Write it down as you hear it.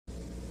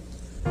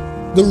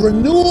The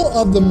renewal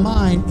of the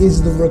mind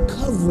is the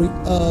recovery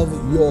of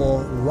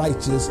your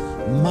righteous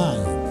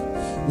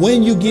mind.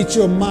 When you get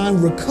your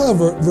mind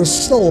recovered,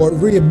 restored,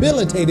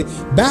 rehabilitated,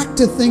 back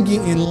to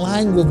thinking in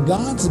line with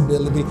God's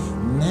ability,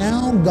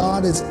 now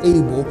God is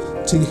able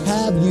to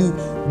have you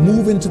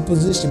move into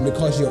position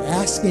because your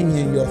asking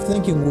and your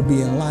thinking will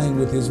be in line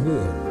with His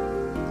will.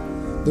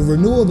 The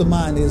renewal of the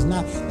mind is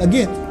not,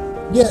 again,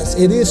 yes,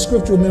 it is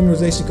scriptural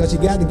memorization because you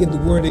got to get the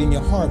word in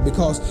your heart,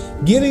 because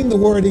getting the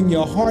word in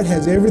your heart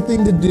has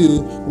everything to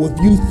do with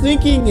you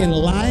thinking in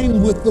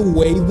line with the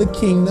way the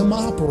kingdom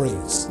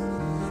operates.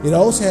 It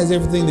also has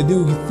everything to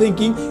do with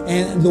thinking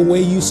and the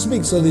way you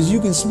speak, so that you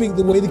can speak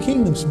the way the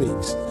kingdom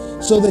speaks,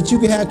 so that you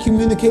can have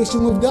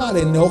communication with God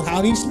and know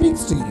how He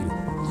speaks to you.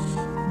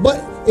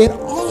 But it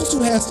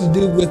also has to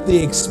do with the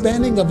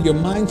expanding of your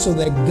mind so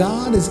that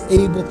God is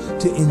able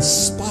to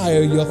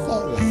inspire your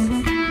thought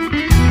life.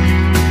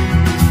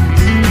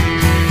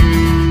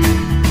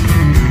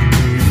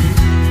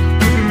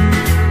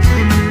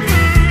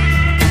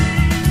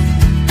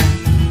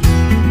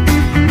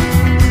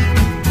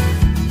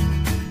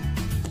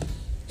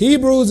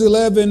 Hebrews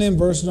 11 and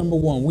verse number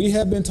 1. We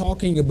have been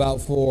talking about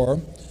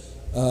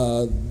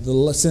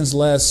since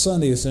last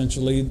Sunday,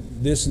 essentially,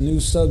 this new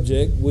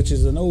subject, which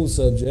is an old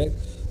subject,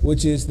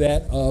 which is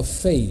that of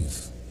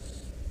faith.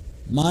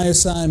 My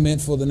assignment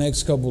for the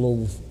next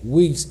couple of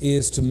weeks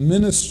is to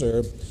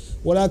minister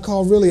what I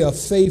call really a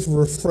faith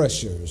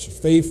refreshers.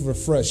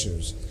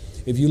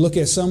 If you look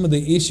at some of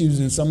the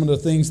issues and some of the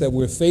things that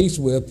we're faced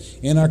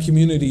with in our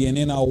community and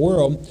in our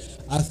world,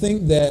 I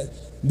think that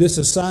this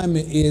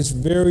assignment is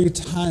very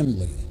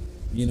timely.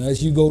 You know,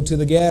 as you go to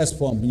the gas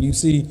pump and you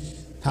see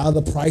how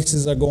the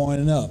prices are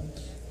going up,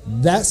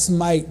 that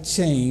might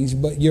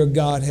change, but your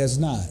God has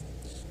not.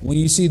 When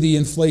you see the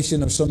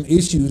inflation of some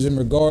issues in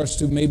regards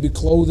to maybe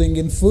clothing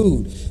and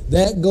food,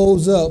 that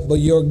goes up, but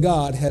your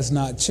God has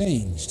not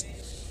changed.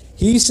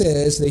 He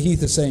says that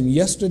He's the same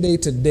yesterday,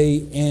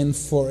 today, and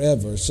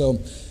forever. So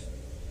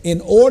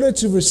in order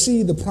to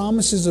receive the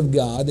promises of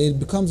God, it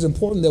becomes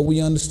important that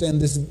we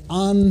understand this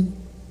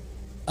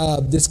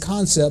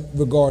concept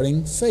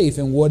regarding faith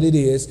and what it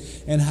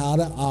is and how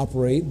to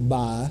operate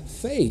by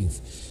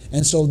faith.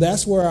 And so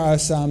that's where our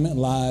assignment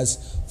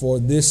lies for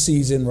this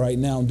season right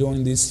now,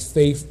 during this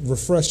faith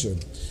refresher.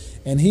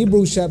 And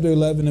Hebrews chapter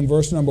 11 and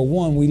verse number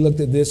 1, we looked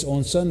at this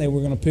on Sunday.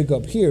 We're going to pick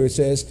up here. It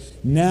says,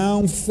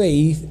 now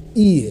faith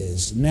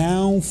is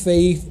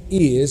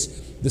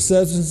the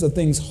substance of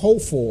things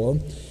hoped for,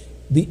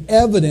 the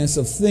evidence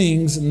of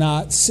things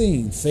not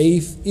seen.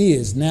 Faith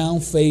is.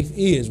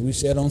 We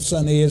said on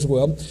Sunday as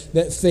well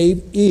that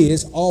faith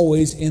is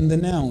always in the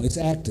now. It's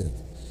active.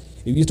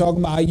 If you're talking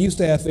about I used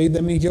to have faith,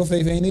 that means your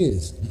faith ain't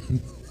is.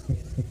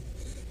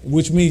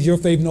 Which means your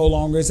faith no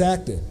longer is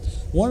active.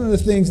 One of the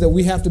things that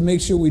we have to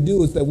make sure we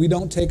do is that we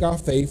don't take our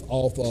faith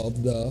off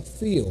of the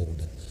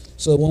field.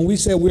 So when we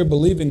say we're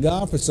believing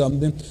God for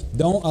something,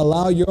 don't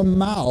allow your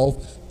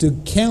mouth to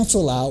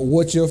cancel out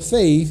what you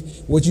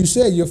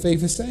said your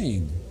faith is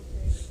saying.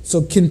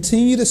 So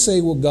continue to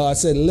say what God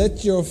said.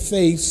 Let your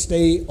faith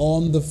stay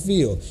on the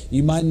field.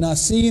 You might not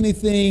see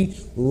anything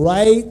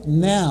right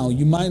now.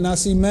 You might not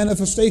see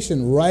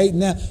manifestation right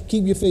now.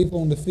 Keep your faith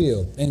on the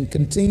field and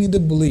continue to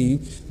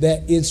believe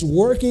that it's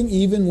working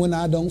even when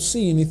I don't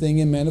see anything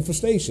in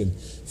manifestation.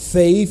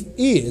 Faith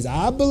is.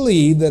 I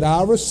believe that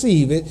I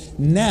receive it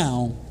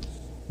now,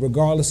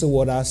 regardless of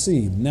what I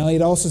see. Now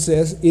it also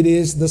says it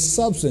is the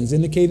substance,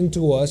 indicating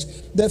to us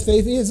that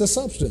faith is a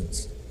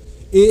substance.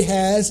 It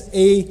has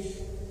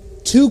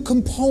two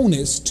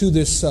components to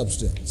this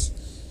substance.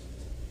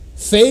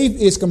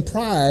 Faith is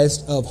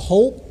comprised of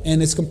hope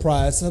and it's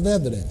comprised of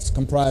evidence.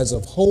 Comprised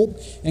of hope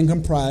and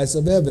comprised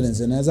of evidence.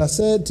 And as I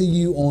said to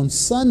you on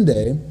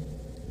Sunday,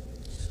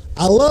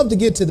 I love to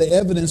get to the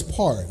evidence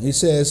part. He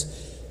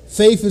says,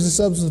 faith is the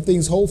substance of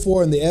things hoped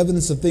for and the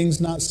evidence of things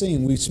not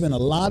seen. We spent a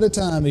lot of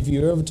time, if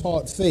you ever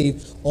taught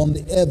faith, on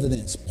the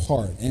evidence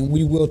part, and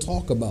we will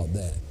talk about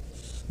that.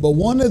 But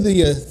one of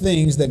the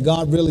things that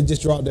God really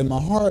just dropped in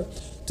my heart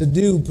to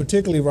do,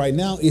 particularly right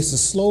now, is to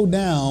slow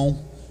down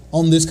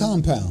on this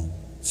compound.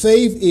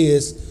 Faith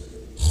is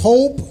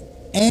hope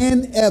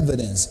and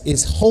evidence.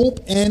 It's hope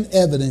and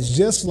evidence,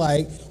 just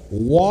like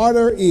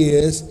water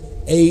is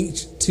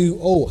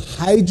H2O,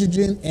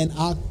 hydrogen and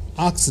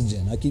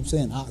oxygen. I keep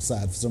saying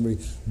oxide for some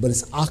reason, but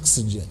it's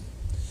oxygen.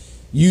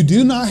 You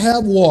do not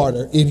have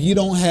water if you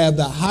don't have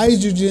the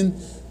hydrogen,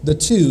 the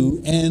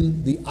two,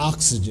 and the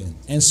oxygen.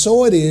 And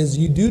so it is,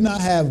 you do not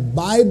have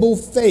Bible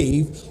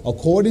faith,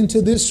 according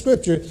to this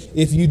scripture,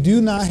 if you do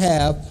not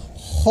have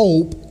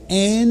hope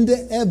and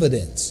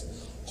evidence.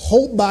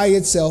 Hope by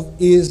itself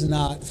is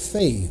not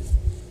faith,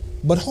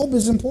 but hope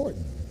is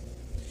important.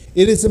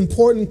 It is an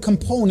important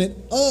component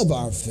of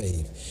our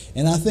faith.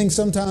 And I think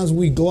sometimes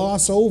we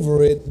gloss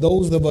over it,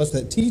 those of us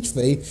that teach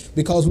faith,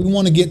 because we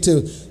want to get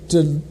to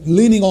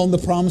leaning on the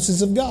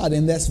promises of God.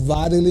 And that's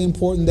vitally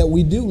important that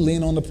we do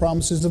lean on the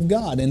promises of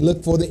God and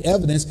look for the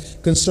evidence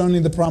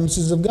concerning the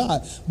promises of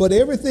God. But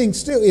everything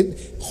still,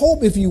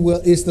 hope, if you will,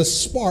 is the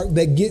spark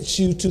that gets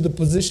you to the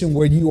position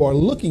where you are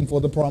looking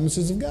for the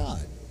promises of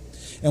God.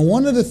 And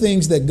one of the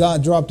things that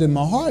God dropped in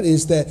my heart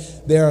is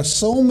that there are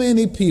so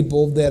many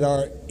people that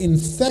are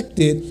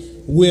infected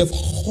with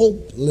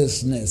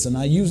hopelessness. And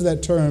I use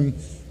that term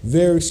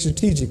very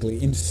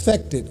strategically,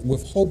 infected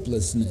with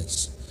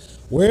hopelessness,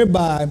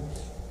 whereby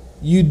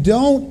you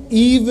don't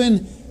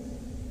even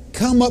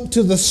come up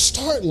to the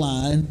start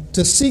line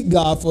to seek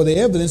God for the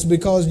evidence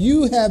because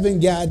you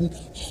haven't gotten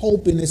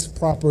hope in its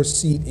proper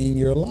seat in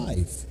your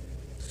life.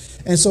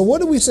 And so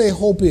what do we say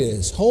hope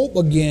is? Hope,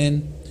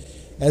 again,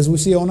 as we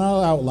see on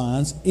our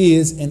outlines,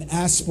 is an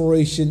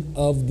aspiration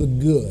of the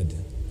good.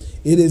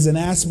 It is an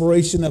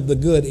aspiration of the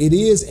good. It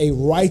is a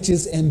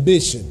righteous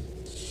ambition.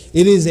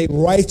 It is a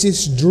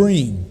righteous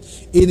dream.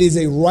 It is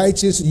a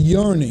righteous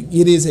yearning.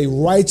 It is a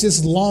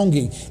righteous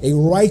longing, a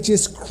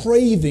righteous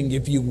craving,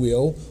 if you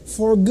will,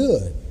 for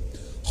good.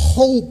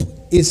 Hope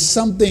is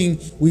something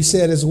we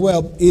said as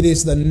well. It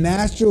is the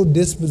natural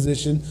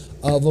disposition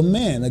of a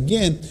man.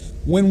 Again,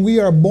 when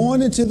we are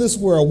born into this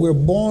world, we're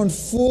born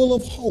full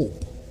of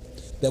hope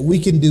that we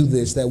can do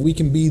this, that we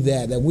can be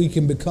that we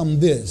can become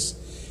this.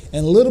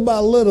 And little by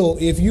little,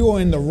 if you are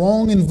in the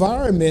wrong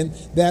environment,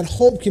 that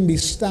hope can be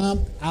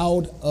stomped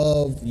out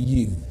of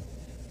you.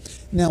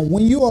 Now,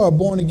 when you are a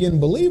born-again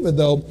believer,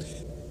 though,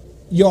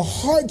 your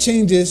heart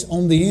changes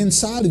on the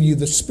inside of you.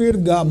 The Spirit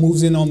of God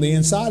moves in on the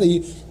inside of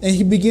you, and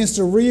He begins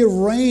to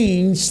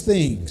rearrange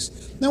things.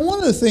 Now, one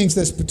of the things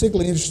that's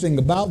particularly interesting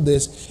about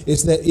this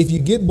is that if you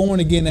get born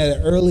again at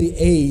an early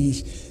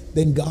age,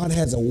 then God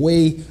has a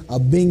way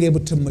of being able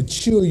to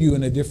mature you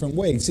in a different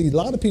way. See, a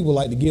lot of people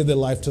like to give their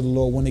life to the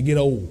Lord when they get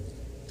old.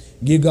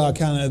 Give God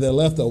kind of their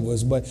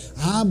leftovers. But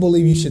I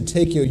believe you should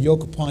take your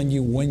yoke upon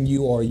you when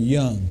you are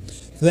young.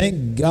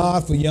 Thank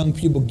God for young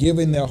people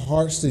giving their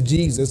hearts to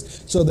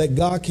Jesus so that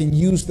God can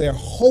use their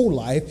whole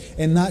life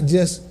and not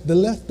just the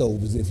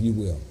leftovers, if you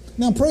will.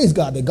 Now, praise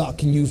God that God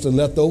can use the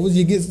leftovers.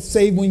 You get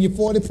saved when you're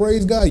 40,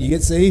 praise God. You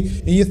get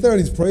saved in your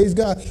 30s, praise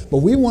God. But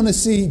we want to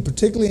see,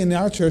 particularly in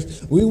our church,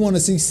 we want to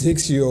see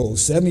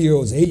 6-year-olds,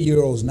 7-year-olds,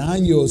 8-year-olds,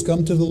 9-year-olds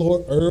come to the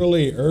Lord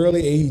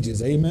early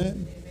ages.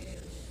 Amen.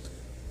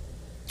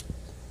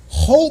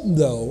 Hope,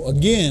 though,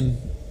 again,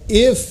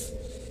 if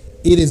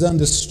it is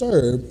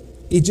undisturbed,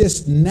 it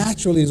just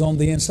naturally is on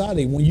the inside of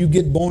you. When you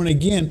get born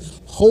again,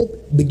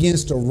 hope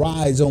begins to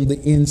rise on the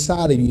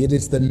inside of you. It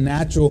is the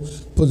natural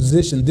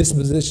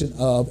disposition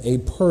of a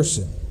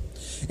person.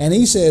 And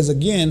he says,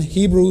 again,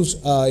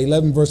 Hebrews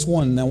 11, verse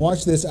 1. Now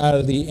watch this out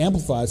of the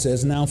Amplified. It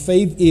says, now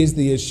faith is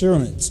the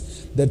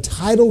assurance, the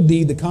title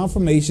deed, the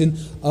confirmation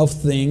of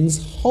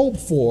things hoped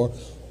for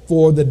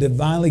the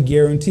divinely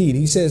guaranteed.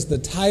 He says the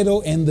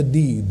title and the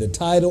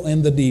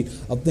deed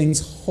of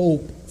things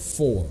hoped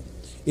for.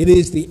 It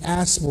is the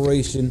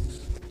aspiration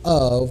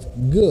of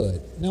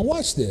good. Now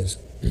watch this.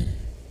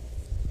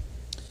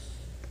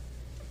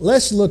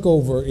 Let's look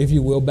over, if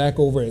you will, back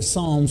over at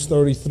Psalms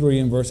 33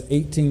 and verse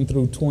 18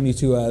 through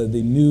 22 out of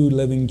the New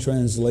Living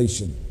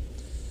Translation.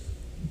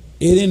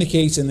 It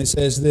indicates, and it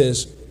says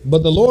this,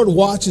 but the Lord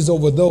watches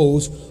over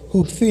those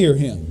who fear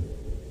Him,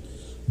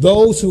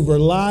 those who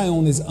rely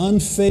on His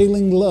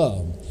unfailing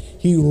love.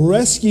 He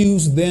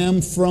rescues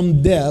them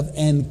from death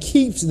and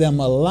keeps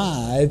them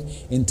alive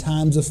in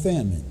times of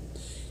famine.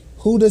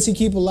 Who does He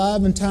keep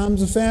alive in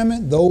times of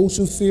famine? Those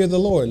who fear the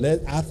Lord.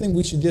 I think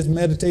we should just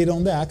meditate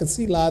on that. I can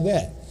see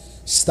that.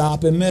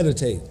 Stop and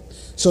meditate.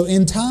 So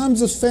in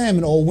times of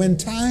famine, or when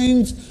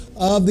times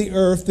of the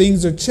earth,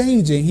 things are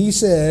changing, He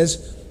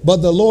says, but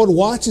the Lord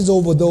watches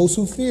over those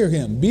who fear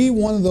Him. Be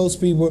one of those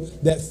people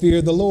that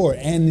fear the Lord,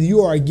 and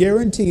you are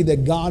guaranteed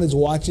that God is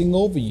watching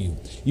over you.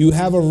 You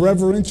have a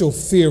reverential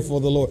fear for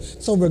the Lord.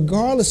 So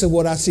regardless of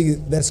what I see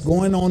that's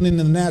going on in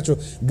the natural,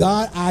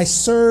 God, I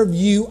serve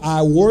you,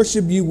 I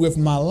worship you with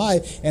my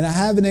life, and I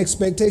have an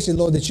expectation,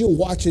 Lord, that you're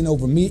watching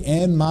over me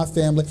and my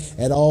family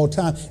at all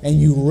times. And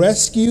you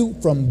rescue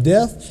from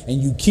death,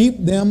 and you keep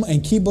them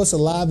and keep us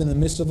alive in the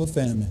midst of a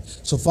famine.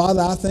 So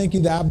Father, I thank you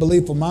that I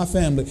believe for my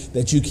family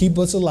that you keep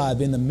us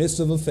alive in the midst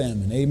of a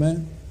famine.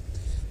 Amen.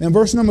 Now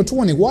verse number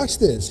 20, watch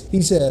this.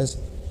 He says,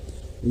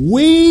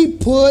 we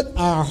put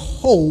our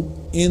hope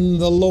in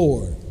the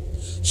Lord.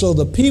 So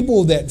the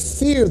people that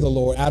fear the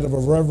Lord out of a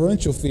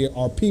reverential fear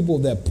are people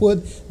that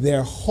put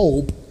their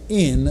hope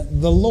in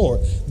the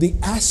Lord. The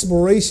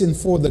aspiration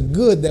for the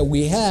good that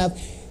we have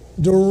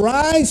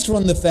derives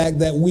from the fact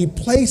that we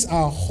place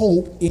our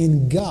hope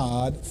in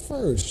God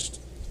first.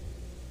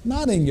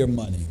 Not in your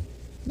money,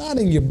 not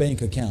in your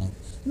bank account,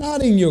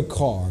 not in your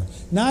car,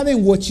 not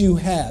in what you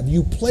have.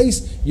 You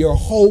place your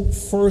hope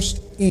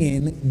first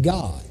in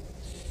God.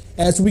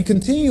 As we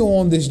continue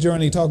on this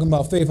journey talking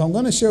about faith, I'm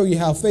going to show you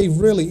how faith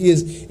really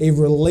is a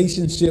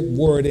relationship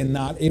word and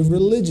not a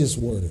religious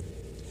word.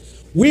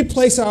 We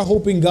place our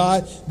hope in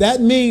God.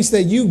 That means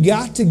that you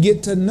got to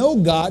get to know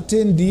God to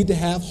indeed to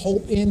have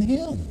hope in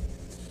him.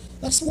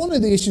 That's one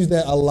of the issues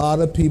that a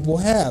lot of people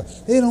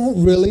have. They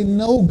don't really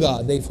know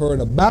God. They've heard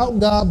about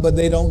God, but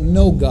they don't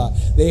know God.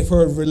 They've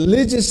heard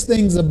religious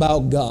things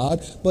about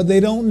God, but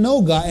they don't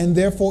know God. And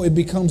therefore, it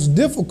becomes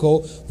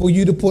difficult for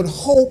you to put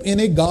hope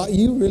in a God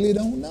you really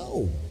don't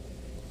know.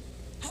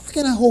 How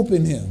can I hope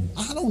in him?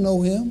 I don't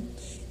know him.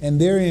 And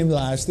therein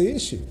lies the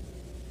issue.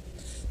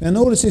 Now,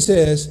 notice it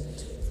says,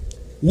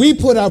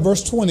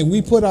 verse 20,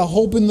 we put our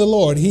hope in the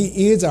Lord.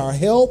 He is our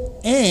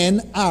help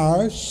and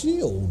our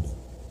shield.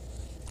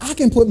 I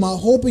can put my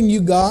hope in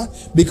you, God,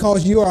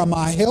 because you are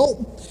my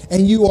help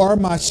and you are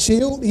my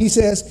shield. He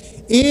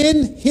says,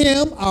 in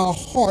him our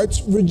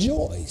hearts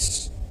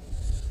rejoice,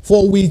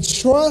 for we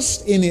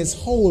trust in his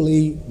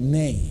holy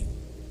name.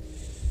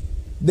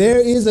 There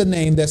is a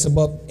name that's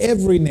above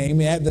every name.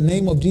 At the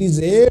name of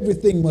Jesus,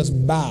 everything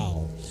must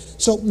bow.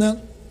 So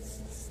now,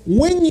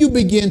 when you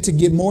begin to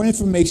get more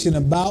information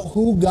about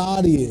who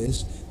God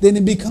is, then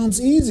it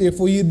becomes easier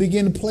for you to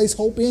begin to place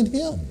hope in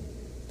him.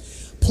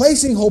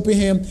 Placing hope in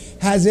him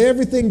has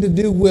everything to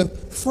do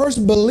with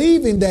first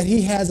believing that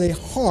he has a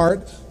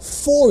heart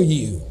for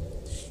you.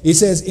 He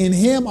says, in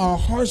him our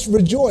hearts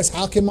rejoice.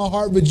 How can my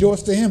heart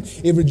rejoice to him?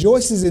 It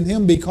rejoices in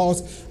him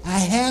because I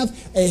have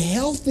a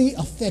healthy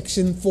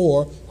affection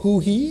for who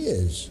he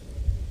is.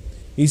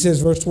 He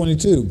says, verse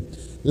 22,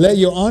 let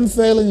your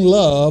unfailing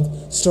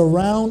love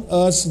surround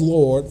us,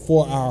 Lord,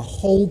 for our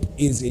hope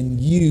is in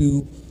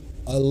you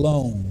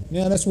alone.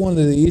 Now, that's one of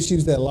the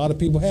issues that a lot of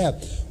people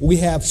have. We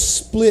have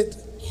split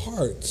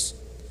hearts.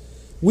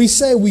 We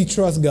say we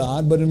trust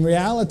God, but in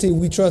reality,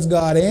 we trust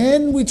God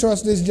and we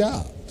trust this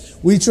job.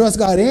 We trust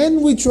God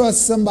and we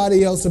trust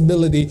somebody else's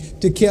ability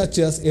to catch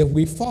us if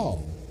we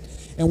fall.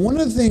 And one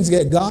of the things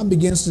that God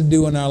begins to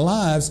do in our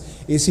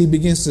lives is he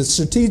begins to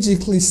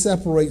strategically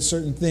separate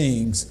certain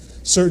things,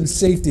 certain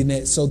safety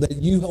nets, so that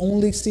you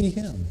only see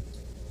him.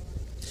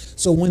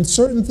 So when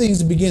certain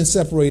things begin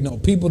separating, or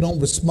people don't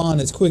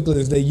respond as quickly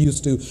as they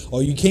used to,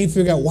 or you can't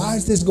figure out why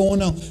is this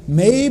going on,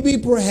 maybe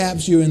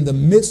perhaps you're in the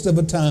midst of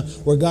a time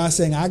where God's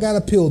saying, I got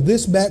to peel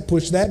this back,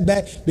 push that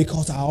back,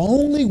 because I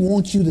only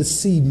want you to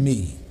see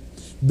me,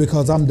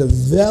 because I'm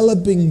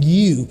developing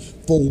you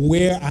for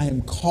where I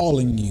am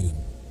calling you.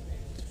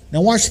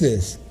 Now watch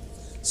this.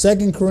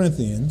 2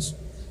 Corinthians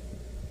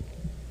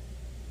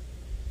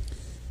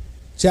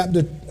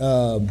chapter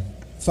 5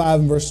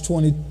 and verse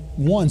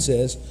 21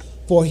 says,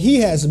 for he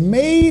has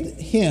made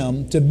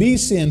him to be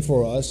sin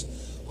for us,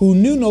 who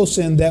knew no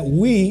sin, that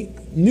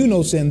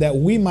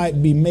we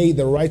might be made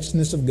the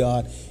righteousness of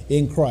God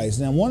in Christ.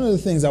 Now, one of the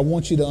things I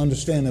want you to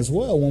understand as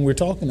well when we're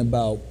talking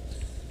about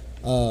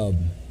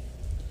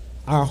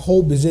our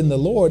hope is in the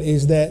Lord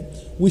is that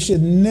we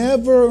should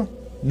never,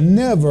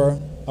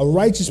 a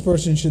righteous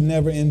person should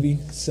never envy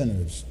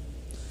sinners.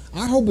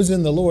 Our hope is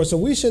in the Lord, so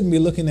we shouldn't be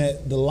looking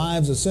at the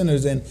lives of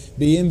sinners and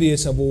be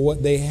envious of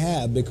what they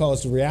have,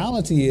 because the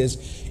reality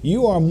is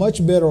you are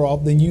much better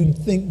off than you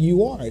think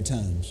you are at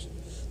times.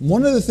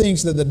 One of the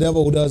things that the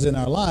devil does in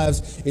our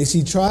lives is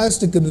he tries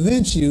to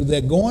convince you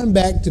that going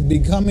back to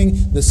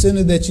becoming the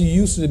sinner that you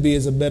used to be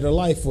is a better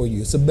life for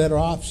you. It's a better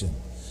option.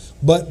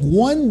 But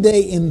one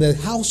day in the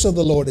house of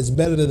the Lord is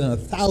better than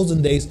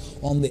 1,000 days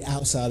on the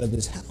outside of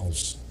his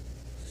house.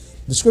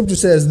 The scripture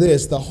says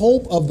this, the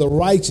hope of the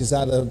righteous,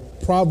 out of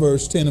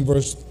Proverbs 10 and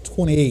verse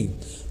 28,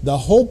 the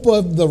hope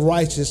of the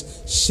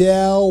righteous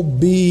shall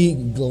be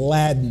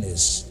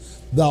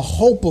gladness. The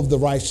hope of the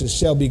righteous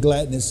shall be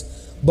gladness,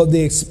 but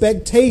the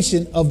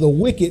expectation of the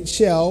wicked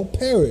shall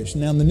perish.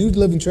 Now, the New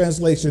Living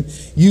Translation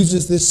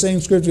uses this same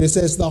scripture. It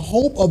says, the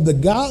hope of the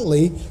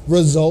godly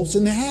results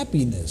in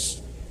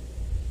happiness.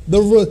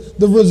 The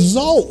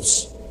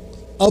results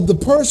of the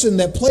person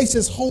that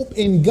places hope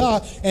in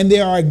God and they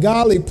are a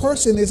godly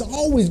person is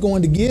always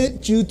going to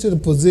get you to the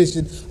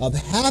position of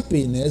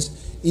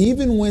happiness,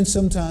 even when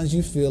sometimes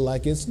you feel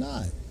like it's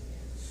not.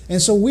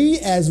 And so we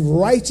as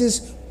righteous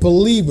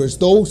believers,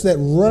 those that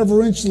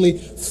reverentially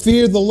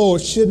fear the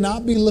Lord, should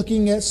not be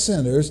looking at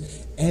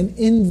sinners and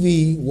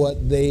envy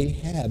what they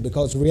have,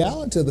 because the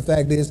reality of the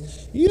fact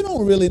is you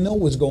don't really know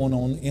what's going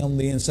on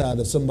the inside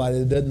of somebody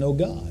that doesn't know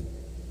God.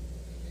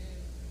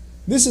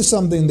 This is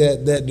something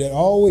that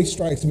always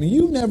strikes me.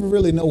 You never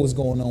really know what's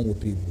going on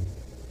with people.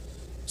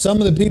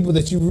 Some of the people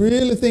that you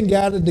really think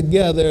got it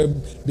together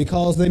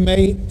because they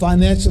may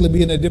financially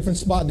be in a different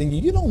spot than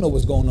you don't know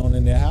what's going on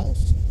in their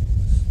house.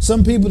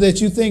 Some people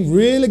that you think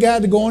really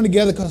got it going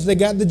together because they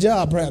got the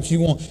job perhaps you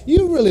want,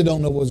 you really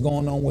don't know what's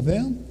going on with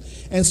them.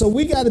 And so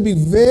we got to be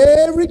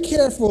very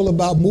careful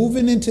about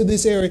moving into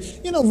this area.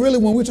 You know, really,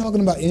 when we're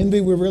talking about envy,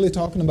 we're really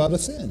talking about a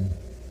sin.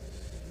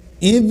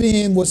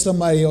 Envying what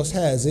somebody else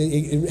has.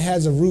 It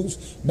has a roots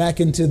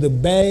back into the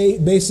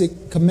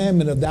basic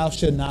commandment of thou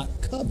shalt not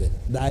covet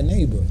thy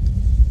neighbor.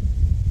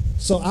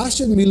 So I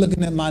shouldn't be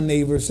looking at my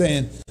neighbor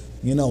saying,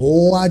 you know,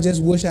 oh, I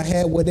just wish I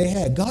had what they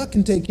had. God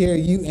can take care of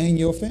you and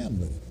your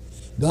family.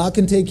 God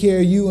can take care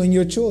of you and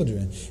your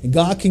children. And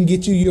God can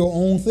get you your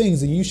own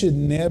things. And you should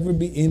never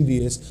be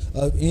envious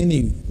of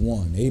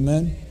anyone.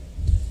 Amen.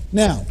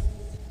 Now,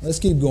 let's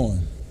keep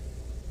going.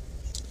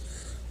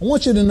 I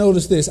want you to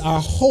notice this.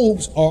 Our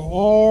hopes are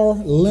all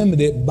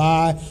limited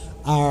by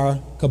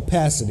our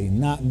capacity,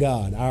 not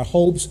God. Our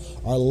hopes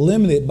are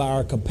limited by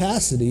our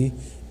capacity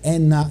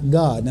and not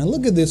God. Now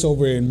look at this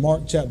over in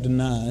Mark chapter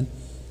 9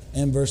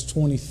 and verse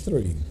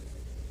 23.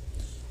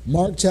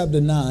 Mark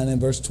chapter 9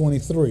 and verse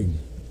 23.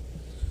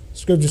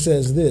 Scripture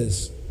says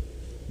this.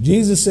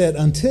 Jesus said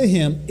unto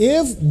him,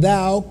 if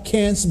thou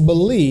canst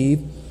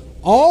believe,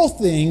 all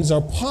things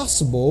are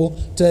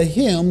possible to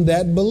him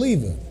that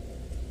believeth.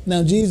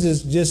 Now,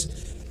 Jesus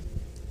just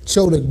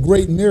showed a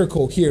great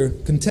miracle here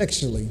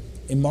contextually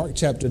in Mark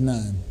chapter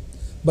 9.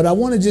 But I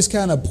want to just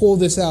kind of pull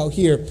this out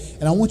here,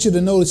 and I want you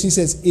to notice he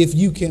says, if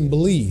you can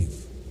believe.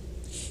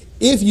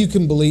 If you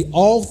can believe,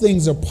 all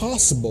things are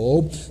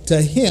possible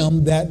to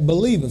him that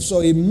believeth.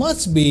 So it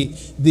must be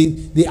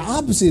the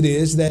opposite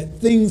is that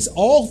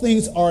all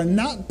things are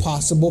not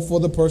possible for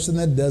the person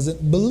that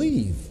doesn't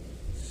believe.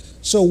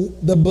 So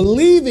the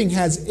believing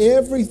has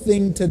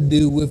everything to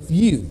do with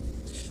you.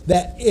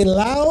 That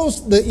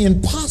allows the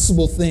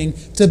impossible thing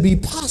to be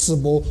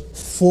possible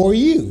for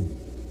you.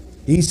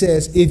 He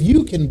says, if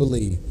you can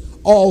believe,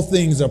 all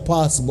things are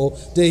possible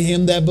to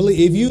him that believes.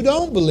 If you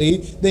don't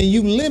believe, then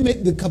you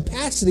limit the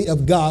capacity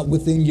of God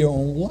within your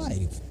own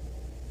life.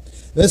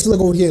 Let's look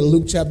over here at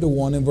Luke chapter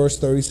 1 and verse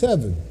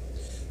 37.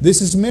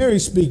 This is Mary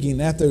speaking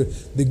after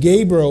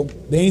the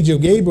angel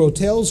Gabriel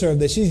tells her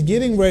that she's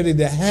getting ready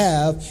to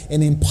have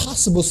an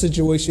impossible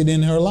situation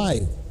in her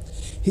life.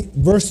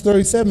 Verse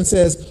 37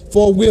 says,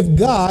 for with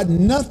God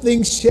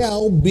nothing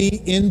shall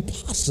be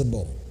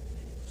impossible.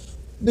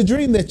 The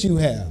dream that you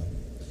have,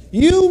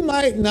 you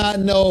might not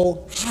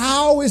know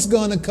how it's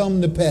going to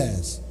come to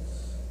pass,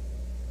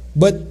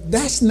 but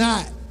that's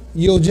not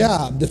your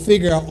job to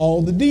figure out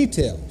all the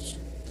details.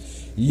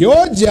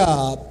 Your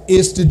job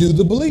is to do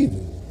the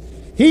believing.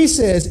 He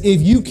says, if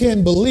you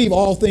can believe,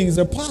 all things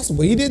are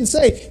possible. He didn't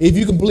say, if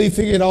you can believe,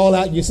 figure it all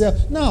out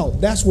yourself. No,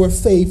 that's where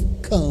faith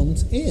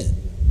comes in.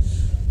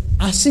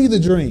 I see the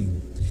dream.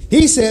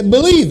 He said,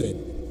 believe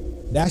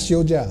it. That's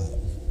your job.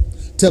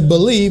 To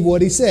believe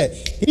what he said.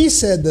 He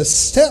said the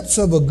steps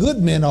of a good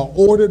man are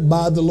ordered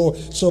by the Lord.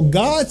 So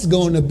God's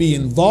going to be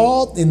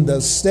involved in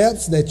the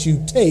steps that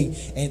you take.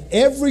 And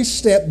every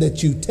step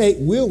that you take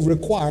will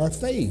require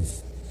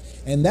faith.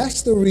 And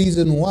that's the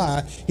reason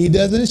why he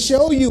doesn't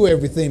show you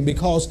everything,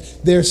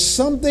 because there's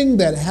something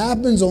that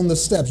happens on the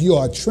steps. You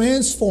are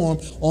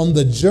transformed on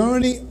the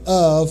journey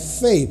of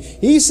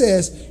faith. He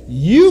says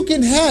you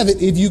can have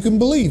it if you can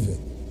believe it.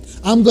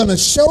 I'm going to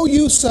show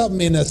you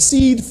something in a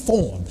seed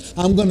form.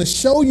 I'm going to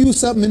show you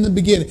something in the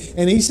beginning.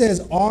 And he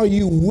says, are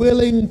you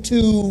willing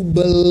to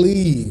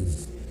believe?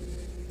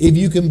 If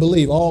you can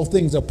believe, all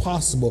things are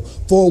possible.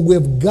 For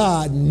with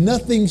God,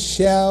 nothing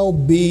shall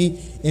be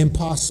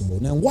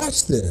impossible. Now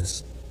watch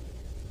this.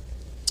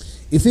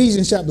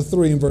 Ephesians chapter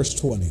 3 and verse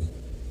 20.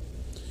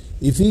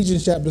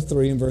 Ephesians chapter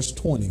 3 and verse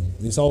 20.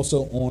 It's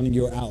also on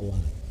your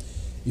outline.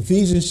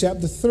 Ephesians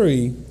chapter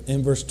 3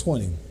 and verse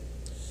 20.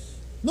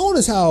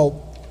 Notice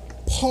how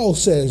Paul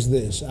says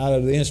this out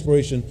of the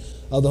inspiration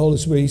of the Holy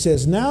Spirit. He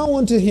says, now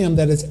unto him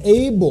that is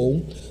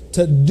able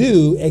to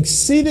do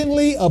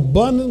exceedingly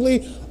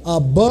abundantly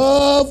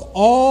above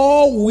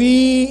all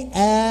we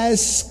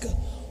ask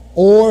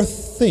or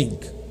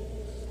think,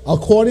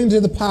 according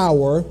to the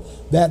power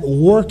that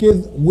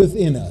worketh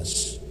within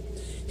us.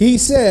 He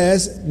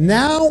says,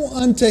 now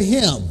unto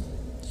him,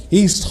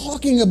 he's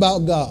talking about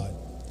God,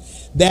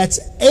 that's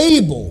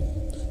able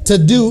to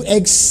do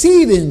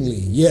exceedingly,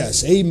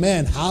 yes,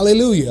 amen,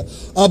 hallelujah,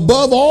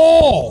 above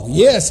all,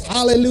 yes,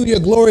 hallelujah,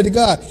 glory to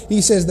God.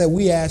 He says that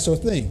we ask or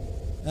think.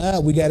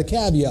 We got a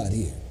caveat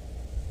here.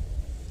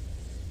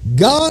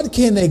 God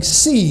can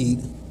exceed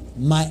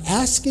my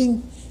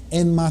asking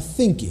and my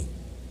thinking.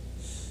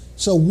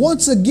 So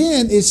once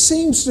again, it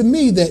seems to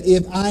me that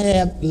if I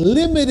have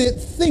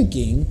limited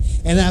thinking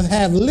and I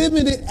have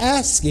limited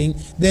asking,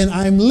 then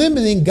I'm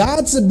limiting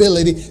God's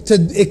ability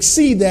to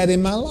exceed that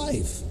in my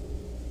life.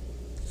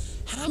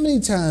 How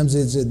many times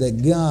is it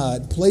that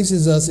God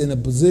places us in a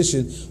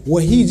position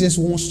where he just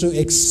wants to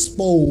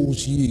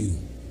expose you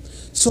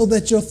so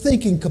that your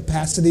thinking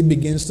capacity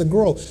begins to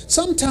grow?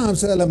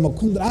 Sometimes,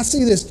 I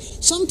see this,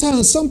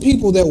 sometimes some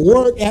people that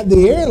work at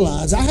the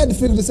airlines, I had to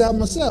figure this out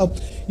myself.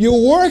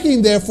 You're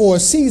working there for a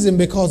season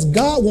because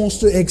God wants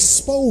to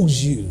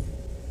expose you.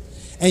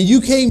 And you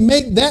can't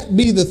make that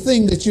be the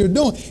thing that you're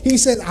doing. He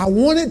said, I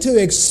wanted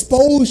to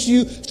expose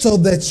you so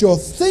that your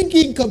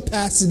thinking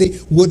capacity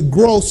would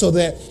grow, so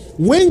that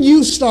when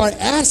you start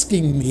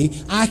asking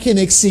me, I can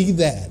exceed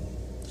that.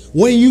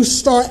 When you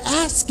start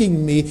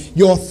asking me,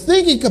 your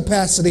thinking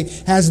capacity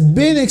has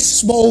been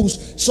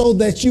exposed so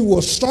that you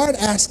will start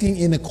asking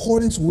in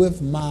accordance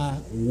with my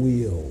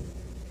will.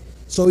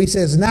 So he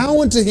says,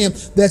 now unto him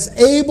that's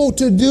able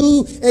to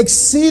do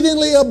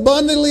exceedingly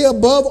abundantly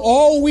above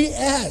all we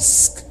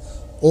ask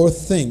or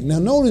think. Now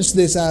notice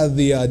this out of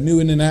the New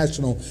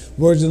International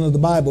Version of the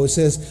Bible. It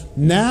says,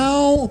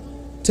 now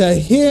to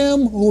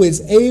him who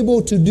is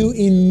able to do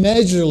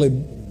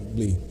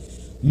immeasurably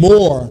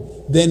more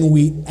than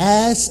we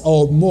ask,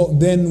 or more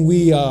than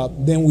we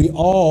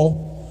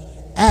all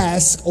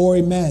ask or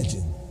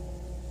imagine.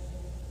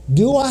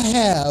 Do I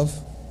have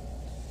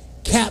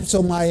caps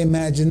on my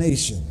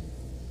imagination?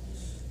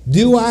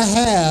 Do I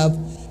have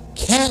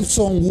caps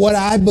on what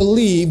I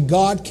believe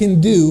God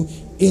can do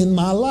in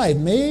my life?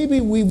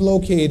 Maybe we've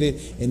located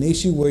an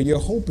issue where your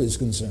hope is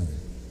concerned.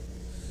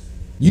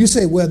 You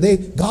say, well,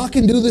 God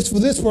can do this for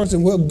this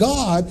person. Well,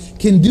 God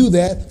can do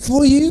that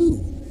for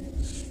you.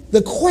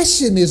 The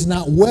question is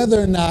not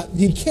whether or not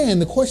he can.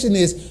 The question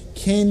is,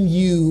 can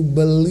you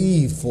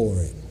believe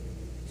for it?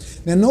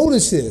 Now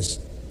notice this.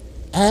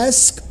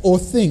 Ask or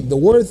think. The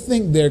word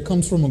think there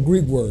comes from a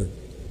Greek word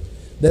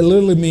that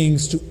literally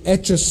means to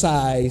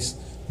exercise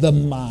the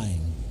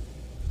mind.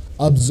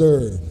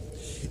 Observe.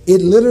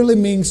 It literally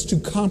means to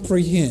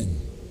comprehend.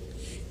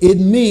 It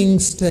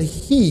means to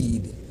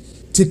heed,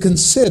 to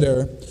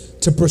consider,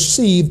 to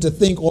perceive, to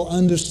think, or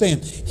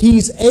understand.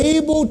 He's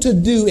able to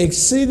do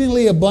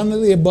exceedingly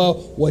abundantly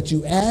above what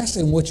you ask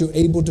and what you're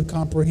able to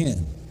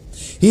comprehend.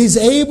 He's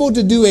able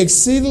to do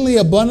exceedingly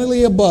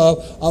abundantly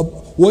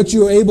above what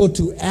you're able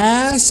to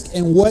ask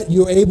and what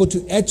you're able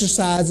to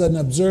exercise and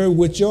observe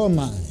with your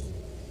mind.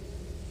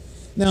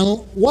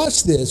 Now,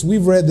 watch this.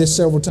 We've read this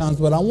several times,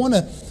 but I want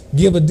to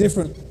give a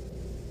different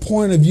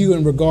point of view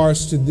in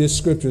regards to this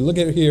scripture. Look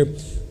at it here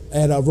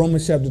at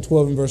Romans chapter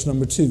 12 and verse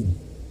number 2.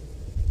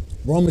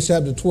 Romans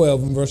chapter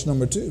 12 and verse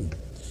number 2.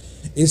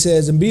 It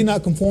says, and be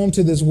not conformed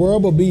to this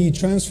world, but be ye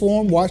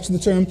transformed, watch the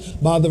term,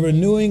 by the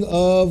renewing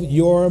of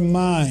your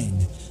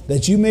mind,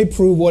 that you may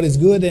prove what is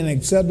good and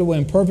acceptable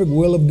and perfect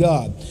will of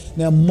God.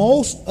 Now,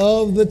 most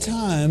of the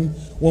time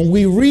when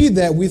we read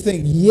that, we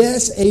think,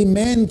 yes,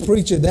 amen,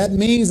 preacher. That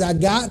means I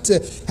got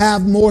to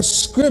have more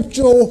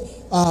scriptural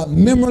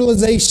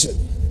memorization.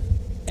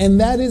 And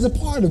that is a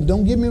part of it.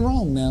 Don't get me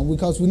wrong now,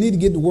 because we need to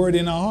get the word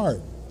in our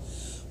heart.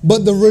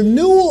 But the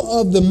renewal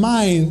of the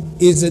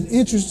mind is an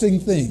interesting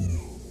thing.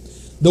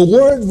 The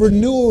word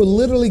renewal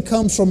literally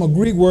comes from a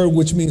Greek word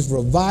which means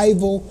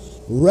revival,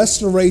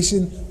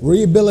 restoration,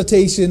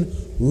 rehabilitation,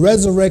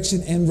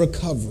 resurrection, and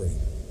recovery.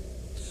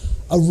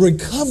 A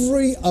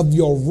recovery of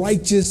your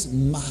righteous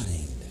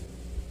mind.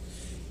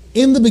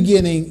 In the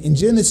beginning, in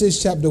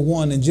Genesis chapter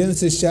 1 and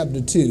Genesis chapter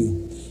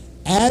 2,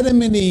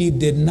 Adam and Eve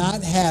did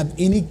not have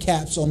any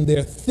caps on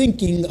their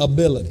thinking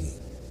ability.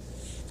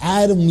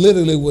 Adam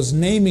literally was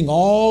naming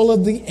all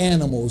of the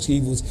animals.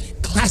 He was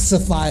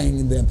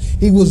classifying them.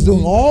 He was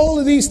doing all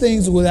of these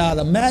things without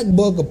a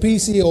MacBook, a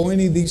PC, or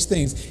any of these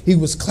things. He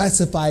was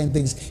classifying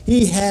things.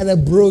 He had a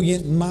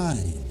brilliant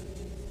mind.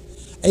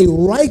 A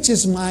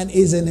righteous mind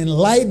is an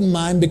enlightened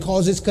mind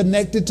because it's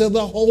connected to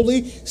the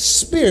Holy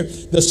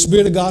Spirit. The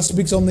Spirit of God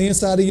speaks on the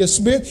inside of your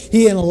spirit.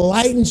 He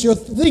enlightens your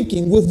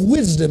thinking with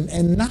wisdom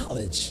and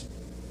knowledge.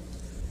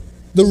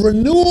 The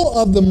renewal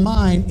of the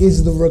mind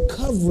is the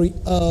recovery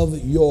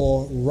of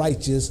your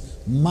righteous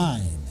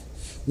mind.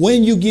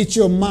 When you get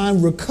your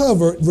mind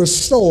recovered,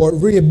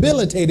 restored,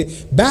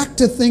 rehabilitated, back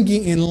to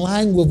thinking in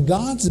line with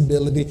God's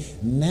ability,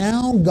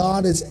 now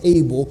God is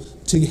able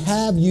to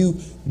have you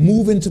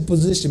move into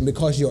position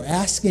because your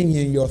asking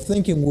and your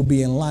thinking will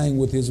be in line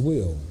with His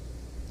will.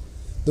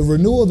 The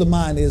renewal of the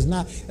mind is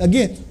not,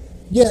 again,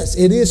 yes,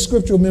 it is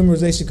scriptural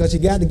memorization because you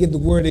got to get the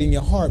word in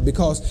your heart,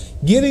 because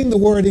getting the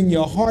word in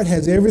your heart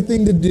has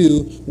everything to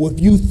do with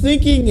you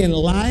thinking in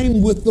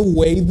line with the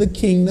way the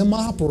kingdom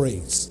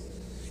operates.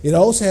 It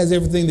also has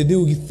everything to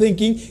do with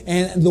thinking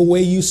and the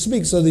way you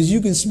speak, so that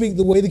you can speak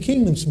the way the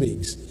kingdom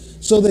speaks,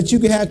 so that you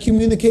can have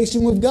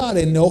communication with God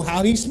and know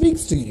how He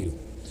speaks to you.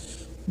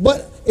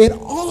 But it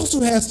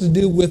also has to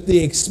do with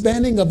the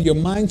expanding of your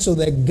mind so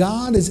that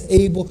God is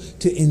able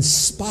to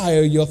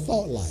inspire your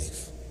thought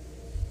life.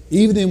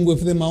 Even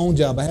within my own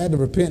job, I had to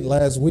repent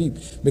last week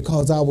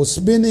because I was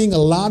spending a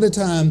lot of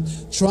time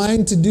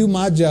trying to do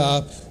my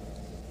job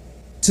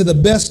to the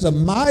best of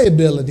my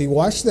ability.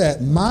 Watch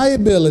that, my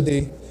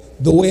ability,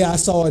 the way I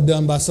saw it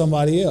done by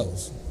somebody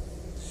else.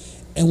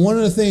 And one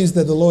of the things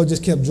that the Lord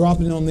just kept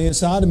dropping on the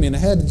inside of me, and I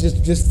had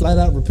to just flat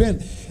out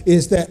repent,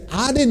 is that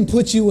I didn't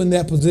put you in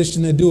that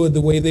position to do it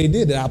the way they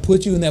did it. I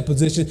put you in that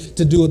position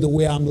to do it the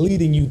way I'm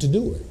leading you to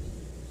do it,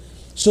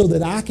 so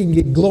that I can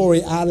get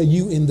glory out of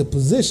you in the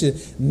position,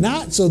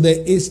 not so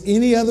that it's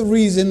any other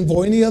reason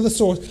or any other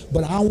source,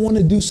 but I want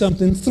to do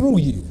something through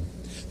you.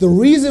 The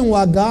reason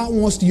why God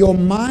wants your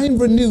mind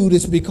renewed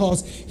is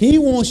because He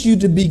wants you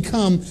to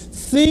become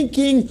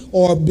thinking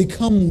or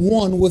become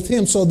one with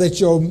Him, so that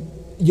your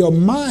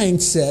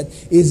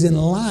mindset is in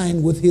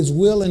line with His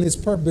will and His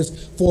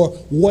purpose for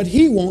what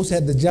He wants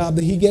at the job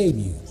that He gave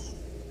you.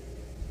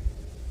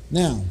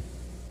 Now,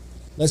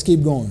 let's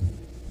keep going.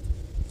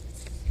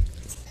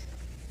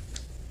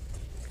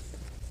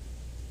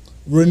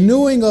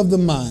 Renewing of the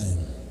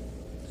mind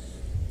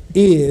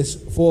is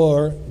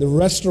for the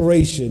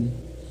restoration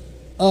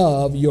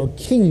of your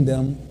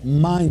kingdom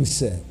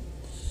mindset.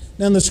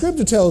 Now, the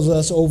scripture tells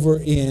us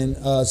over in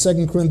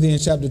 2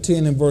 Corinthians chapter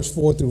 10 and verse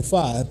 4 through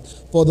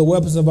 5, for the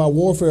weapons of our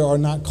warfare are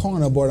not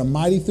carnal, but are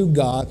mighty through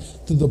God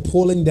to the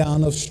pulling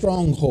down of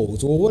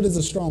strongholds. Well, what is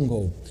a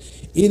stronghold?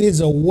 It is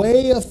a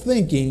way of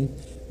thinking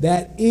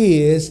that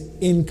is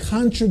in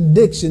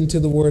contradiction to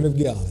the Word of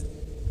God.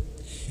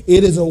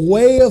 It is a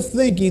way of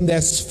thinking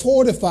that's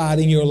fortified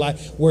in your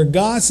life where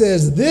God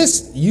says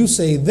this, you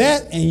say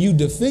that, and you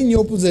defend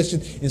your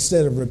position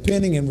instead of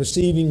repenting and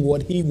receiving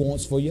what He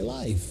wants for your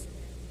life.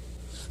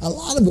 A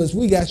lot of us,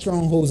 we got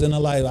strongholds in our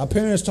life. Our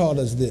parents taught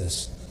us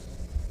this.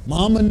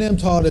 Mom and them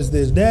taught us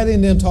this. Daddy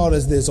and them taught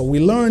us this. Or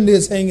we learned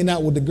this hanging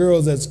out with the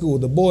girls at school,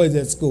 the boys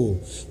at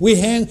school. We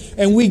hang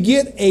and we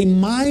get a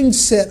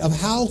mindset of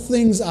how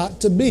things ought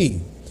to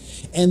be.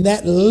 And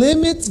that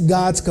limits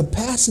God's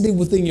capacity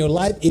within your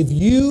life if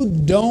you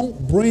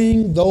don't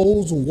bring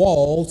those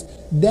walls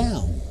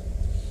down.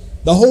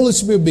 The Holy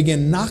Spirit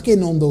began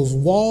knocking on those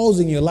walls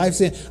in your life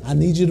saying, I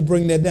need you to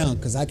bring that down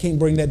because I can't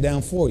bring that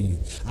down for you.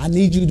 I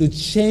need you to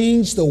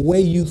change the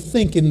way you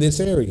think in this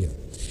area.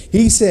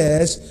 He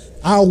says,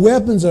 our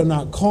weapons are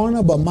not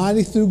carnal, but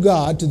mighty through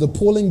God to the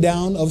pulling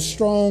down of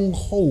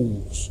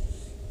strongholds,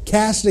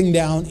 casting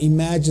down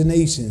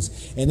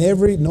imaginations, and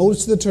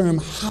notice the term,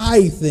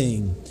 high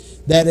thing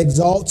that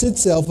exalts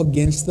itself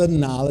against the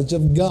knowledge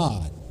of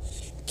God.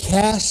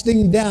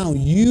 Casting down.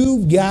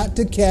 You've got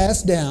to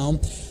cast down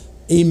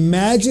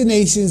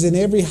imaginations and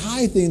every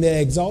high thing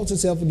that exalts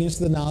itself against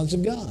the knowledge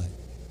of God.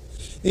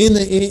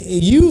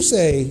 You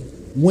say,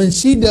 when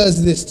she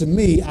does this to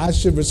me, I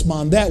should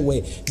respond that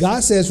way.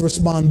 God says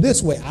respond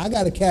this way. I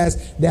got to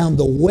cast down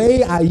the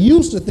way I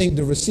used to think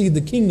to receive the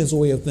kingdom's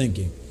way of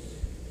thinking.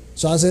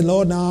 So I said,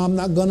 Lord, no, I'm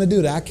not going to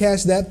do that. I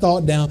cast that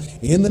thought down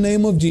in the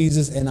name of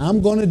Jesus, and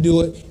I'm going to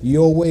do it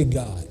your way,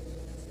 God.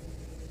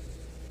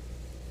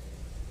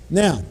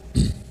 Now,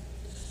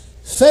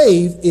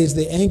 faith is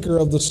the anchor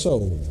of the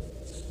soul.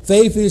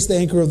 Faith is the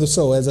anchor of the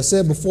soul. As I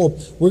said before,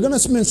 we're going to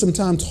spend some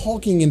time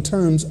talking in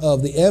terms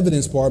of the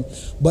evidence part,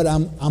 but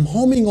I'm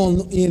homing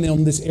in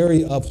on this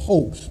area of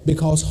hope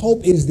because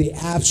hope is the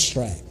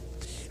abstract.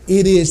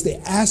 It is the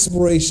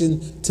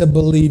aspiration to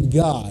believe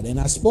God. And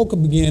I spoke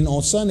again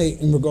on Sunday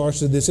in regards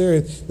to this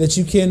area that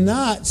you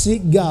cannot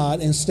seek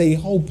God and stay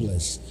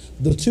hopeless.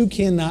 The two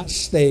cannot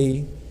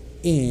stay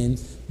in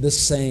the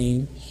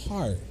same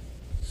heart.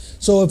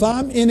 So if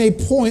I'm in a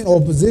point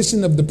or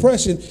position of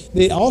depression,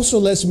 it also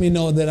lets me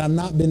know that I've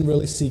not been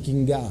really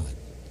seeking God.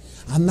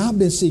 I've not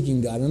been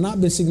seeking God. I've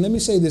not been seeking. Let me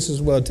say this as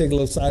well. Take a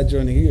little side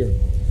journey here.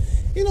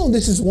 You know,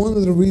 this is one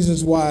of the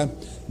reasons why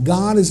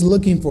God is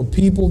looking for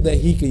people that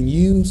He can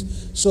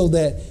use so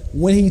that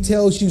when He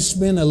tells you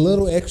spend a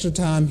little extra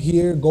time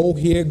here, go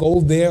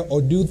there,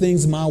 or do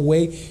things my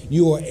way,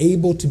 you are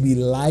able to be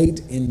light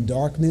in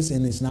darkness,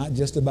 and it's not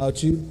just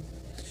about you.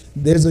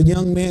 There's a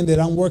young man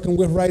that I'm working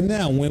with right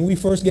now. When we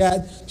first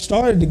got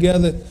started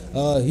together,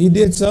 he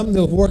did something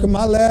that was working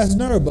my last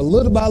nerve. But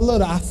little by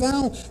little, I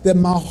found that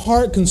my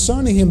heart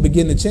concerning him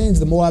began to change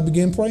the more I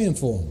began praying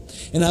for him.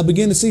 And I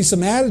began to see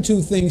some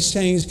attitude things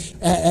change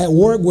at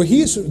work where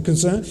he's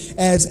concerned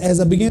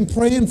as I began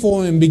praying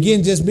for him and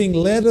began just being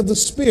led of the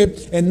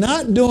Spirit and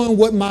not doing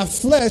what my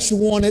flesh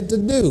wanted to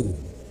do.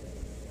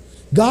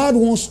 God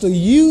wants to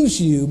use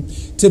you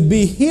to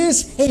be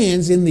His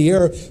hands in the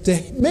earth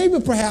to maybe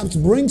perhaps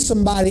bring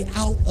somebody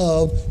out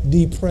of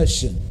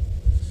depression.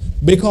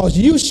 Because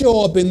you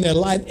show up in their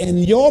life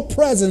and your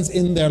presence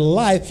in their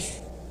life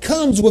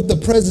comes with the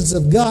presence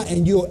of God,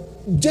 and you're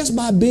just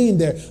by being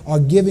there are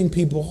giving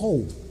people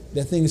hope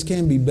that things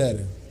can be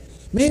better.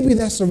 Maybe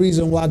that's the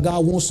reason why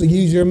God wants to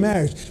use your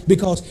marriage,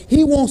 because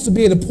He wants to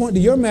be able to point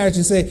to your marriage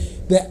and say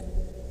that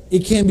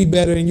it can be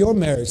better in your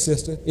marriage,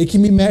 sister. It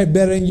can be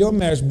better in your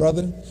marriage,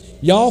 brother.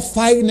 Y'all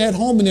fighting at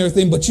home and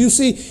everything, but you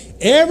see,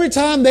 every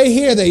time they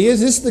hear that,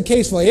 this is the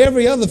case for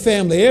every other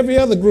family, every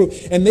other group,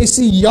 and they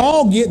see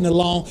y'all getting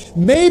along,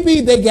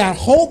 maybe they got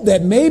hope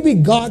that maybe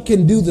God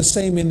can do the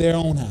same in their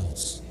own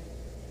house.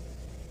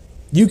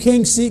 You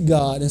can't seek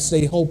God and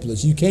stay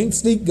hopeless. You can't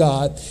seek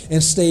God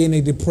and stay in a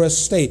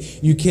depressed state.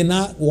 You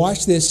cannot,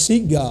 watch this,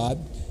 seek God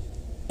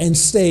and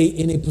stay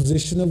in a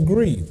position of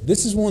grief.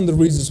 This is one of the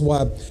reasons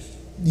why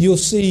you'll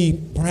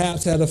see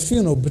perhaps at a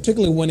funeral,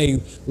 particularly when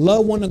a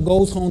loved one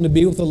goes home to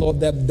be with the Lord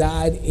that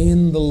died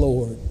in the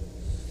Lord.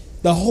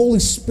 The Holy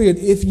Spirit,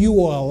 if you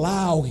will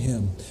allow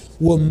Him,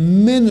 will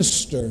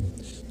minister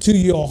to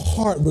your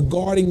heart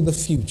regarding the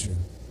future.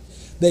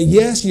 That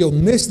yes, you'll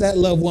miss that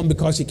loved one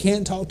because you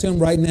can't talk to him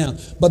right now.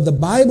 But the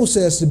Bible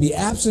says to be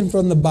absent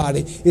from the body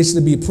is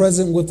to be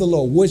present with the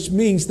Lord, which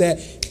means that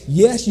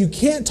yes, you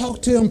can't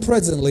talk to him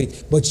presently,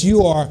 but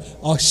you are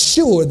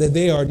assured that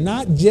they are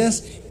not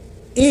just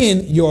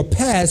in your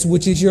past,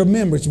 which is your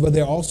memories, but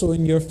they're also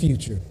in your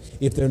future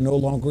if they're no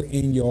longer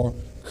in your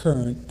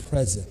current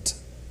present.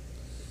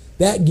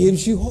 That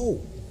gives you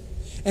hope.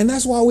 And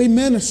that's why we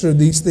minister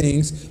these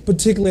things,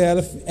 particularly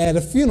at a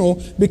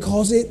funeral,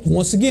 because it,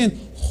 once again,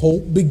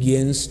 hope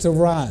begins to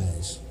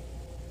rise.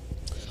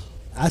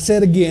 I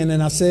said again,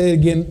 and I say it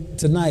again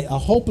tonight, a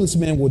hopeless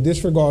man will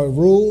disregard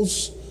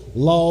rules,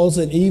 laws,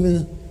 and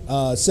even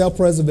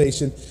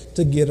self-preservation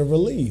to get a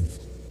relief.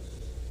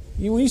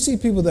 When you see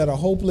people that are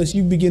hopeless,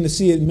 you begin to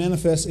see it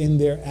manifest in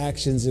their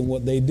actions and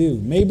what they do.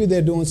 Maybe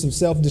they're doing some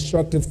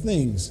self-destructive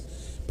things.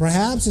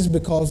 Perhaps it's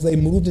because they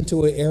moved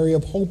into an area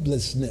of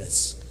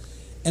hopelessness.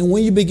 And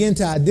when you begin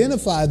to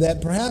identify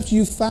that, perhaps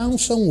you found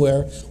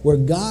somewhere where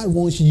God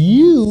wants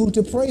you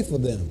to pray for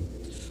them.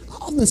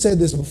 I often said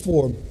this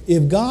before.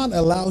 If God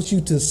allows you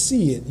to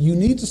see it, you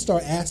need to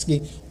start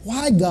asking,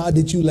 why, God,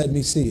 did you let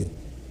me see it?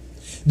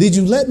 Did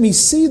you let me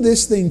see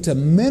this thing to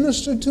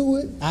minister to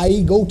it,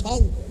 i.e. go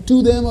talk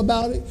to them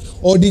about it?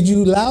 Or did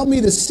you allow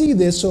me to see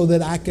this so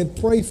that I could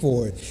pray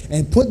for it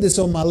and put this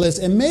on my list?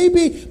 And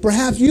maybe,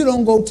 perhaps you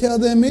don't go tell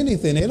them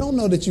anything. They don't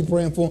know that you're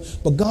praying for them.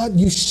 But God,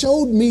 you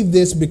showed me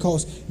this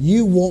because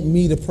you want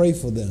me to pray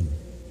for them.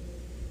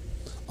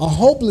 A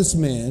hopeless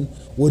man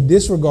will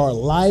disregard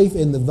life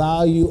and the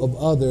value of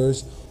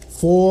others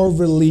for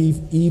relief,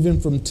 even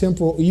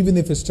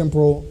if it's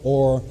temporal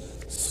or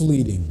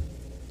fleeting.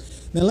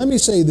 Now, let me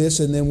say this,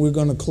 and then we're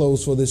going to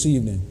close for this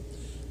evening.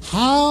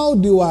 How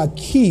do I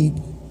keep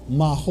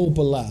my hope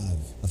alive?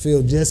 I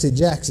feel Jesse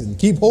Jackson,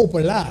 keep hope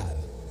alive.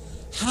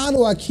 How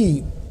do I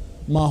keep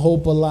my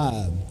hope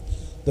alive?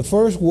 The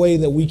first way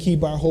that we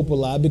keep our hope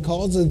alive,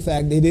 because in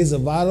fact it is a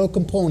vital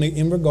component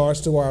in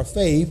regards to our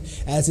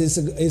faith, as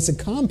it's a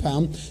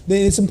compound,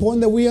 then it's important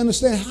that we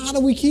understand, how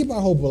do we keep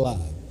our hope alive?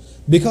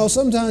 Because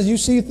sometimes you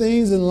see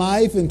things in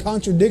life and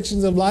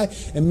contradictions of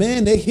life, and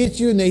man, they hit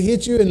you,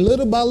 and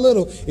little by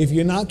little, if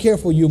you're not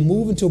careful, you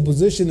move into a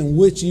position in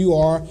which you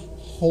are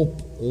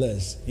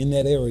hopeless in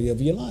that area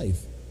of your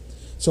life.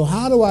 So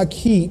how do I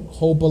keep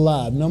hope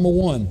alive? Number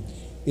one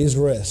is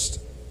rest.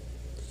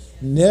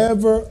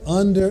 Never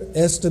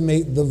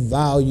underestimate the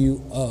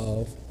value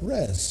of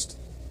rest.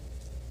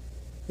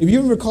 If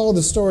you recall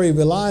the story of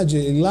Elijah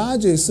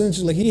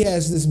essentially, he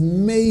has this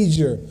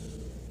major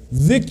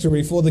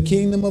victory for the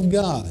kingdom of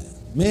God.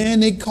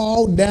 Man, they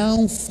called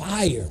down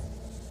fire.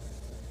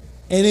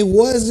 And it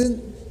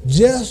wasn't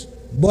just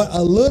but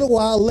a little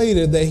while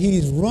later that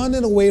he's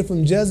running away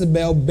from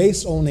Jezebel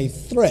based on a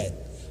threat,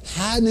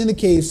 hiding in the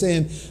cave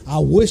saying, I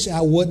wish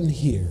I wasn't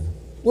here.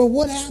 Well,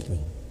 what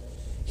happened?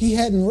 He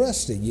hadn't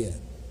rested yet.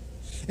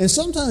 And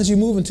sometimes you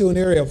move into an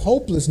area of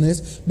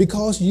hopelessness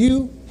because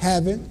you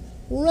haven't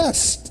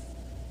rested.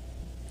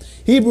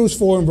 Hebrews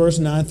 4 and verse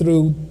 9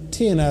 through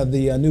 10 out of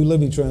the New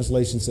Living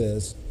Translation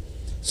says,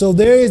 so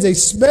there is a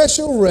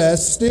special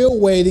rest still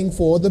waiting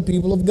for the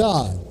people of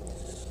God.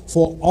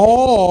 For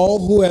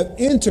all who have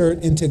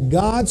entered into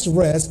God's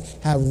rest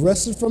have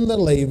rested from their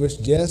labors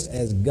just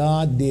as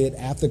God did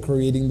after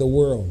creating the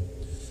world.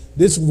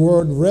 This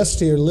word rest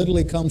here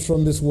literally comes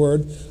from this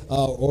word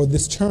or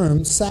this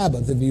term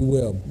Sabbath, if you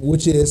will,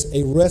 which is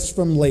a rest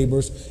from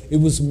labors. It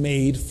was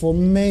made for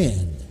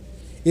man.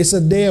 It's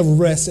a day of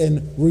rest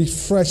and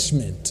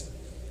refreshment,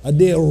 a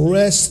day of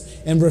rest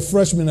and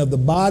refreshment of the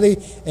body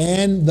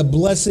and the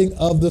blessing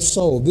of the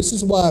soul. This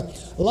is why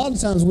a lot of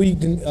times we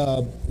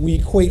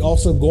equate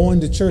also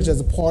going to church as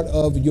a part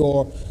of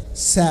your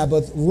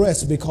Sabbath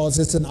rest, because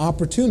it's an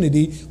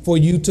opportunity for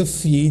you to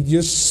feed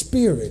your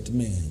spirit,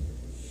 man.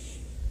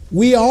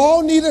 We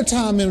all need a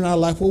time in our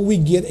life where we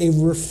get a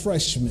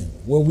refreshment,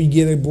 where we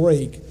get a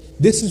break.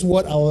 This is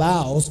what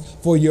allows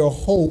for your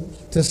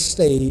hope to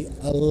stay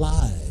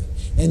alive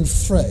and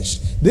fresh.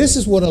 This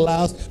is what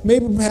allows,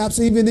 maybe perhaps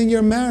even in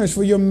your marriage,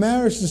 for your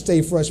marriage to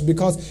stay fresh,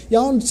 because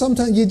y'all,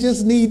 sometimes you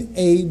just need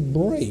a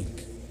break.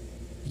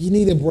 You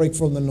need a break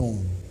from the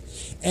norm.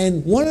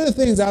 And one of the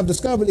things I've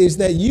discovered is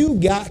that you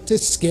got to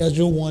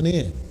schedule one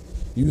in.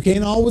 You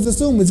can't always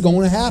assume it's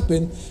going to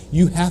happen.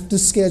 You have to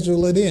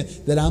schedule it in,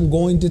 that I'm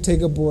going to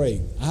take a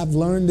break. I've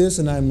learned this,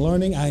 and I am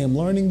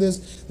learning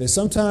this, that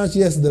sometimes,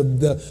 yes,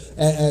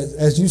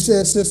 as you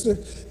said, sister,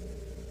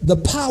 the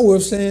power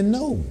of saying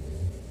no.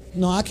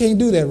 No, I can't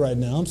do that right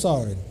now. I'm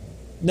sorry.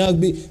 No,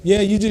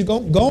 you just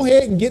go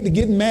ahead and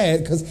getting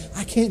mad, because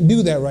I can't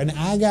do that right now.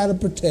 I got to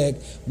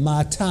protect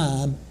my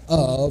time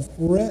of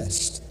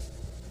rest.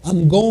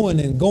 I'm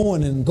going and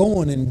going and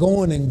going and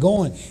going and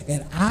going,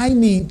 and I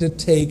need to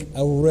take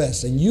a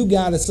rest. And you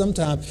got to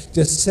sometimes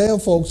just tell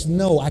folks,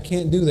 no, I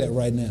can't do that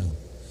right now.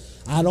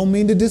 I don't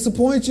mean to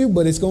disappoint you,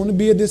 but it's going to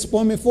be a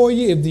disappointment for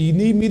you if you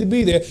need me to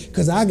be there,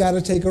 because I got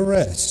to take a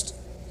rest.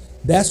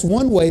 That's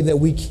one way that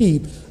we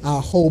keep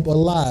our hope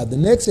alive. The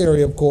next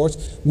area, of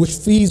course, which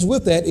feeds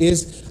with that,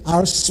 is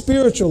our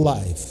spiritual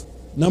life.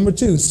 Number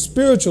 2,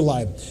 spiritual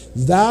life.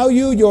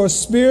 Value your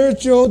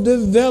spiritual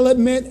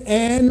development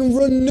and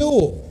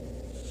renewal.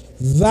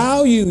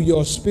 Value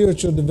your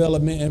spiritual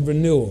development and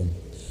renewal.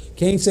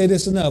 Can't say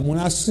this enough. When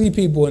I see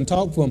people and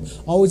talk to them,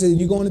 I always say,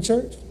 you going to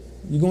church?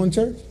 You going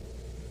to church?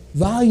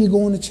 Value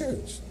going to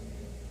church.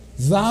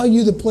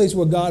 Value the place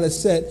where God has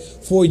set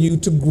for you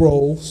to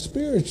grow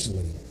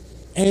spiritually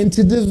and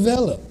to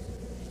develop.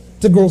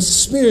 To grow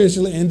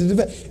spiritually and to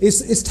develop.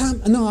 It's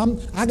time. No,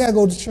 I got to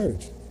go to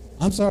church.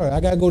 I'm sorry, I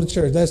got to go to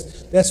church.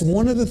 That's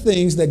one of the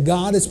things that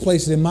God has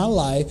placed in my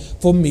life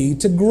for me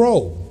to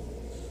grow.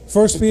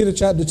 1 Peter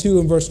chapter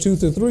 2 and verse 2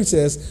 through 3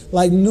 says,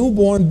 like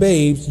newborn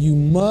babes, you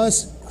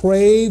must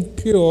crave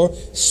pure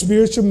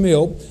spiritual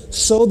milk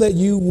so that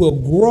you will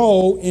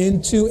grow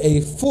into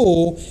a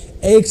full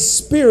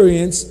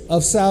experience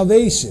of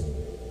salvation.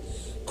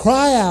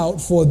 Cry out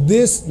for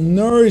this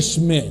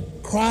nourishment.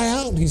 Cry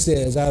out, he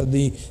says, out of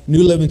the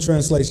New Living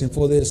Translation,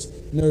 for this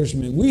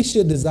nourishment. We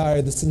should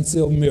desire the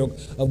sincere milk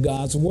of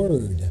God's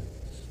word.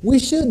 We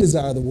should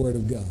desire the word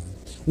of God.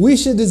 We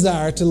should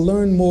desire to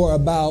learn more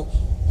about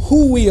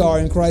who we are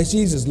in Christ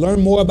Jesus.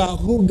 Learn more about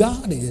who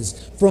God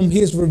is from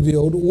his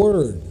revealed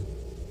word.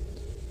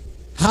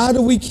 How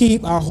do we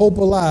keep our hope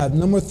alive?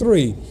 Number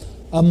 3,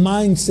 a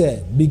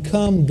mindset.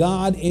 Become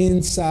God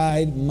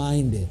inside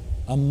minded.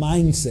 A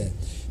mindset.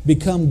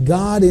 Become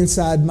God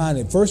inside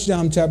minded. 1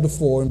 John chapter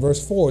 4 and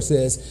verse 4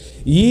 says,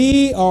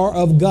 ye are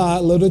of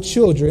God little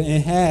children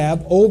and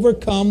have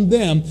overcome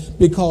them,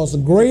 because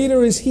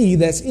greater is he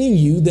that's in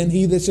you than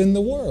he that's in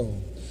the world.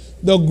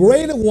 The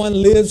greater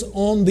one lives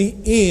on the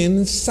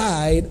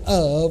inside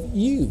of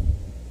you.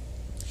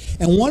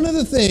 And one of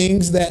the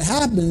things that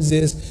happens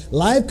is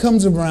life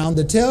comes around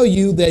to tell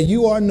you that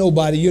you are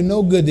nobody, you're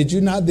no good, that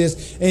you're not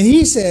this. And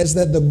he says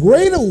that the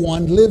greater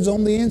one lives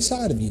on the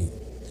inside of you.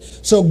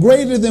 So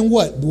greater than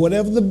what?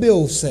 Whatever the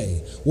bills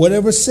say,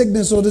 whatever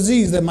sickness or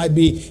disease that might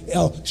be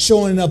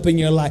showing up in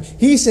your life.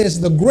 He says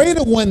the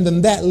greater one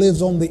than that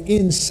lives on the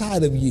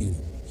inside of you.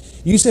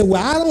 You say,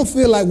 well, I don't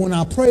feel like when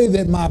I pray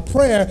that my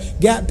prayer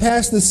got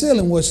past the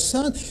ceiling. Well,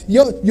 son,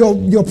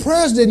 your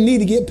prayers didn't need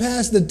to get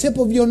past the tip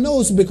of your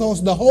nose,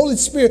 because the Holy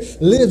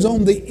Spirit lives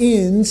on the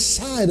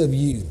inside of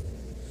you.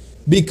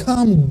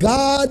 Become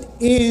God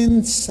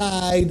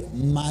inside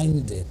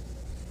minded.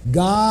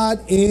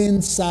 God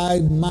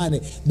inside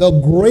minded. The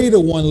greater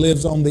one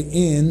lives on the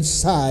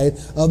inside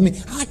of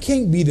me. I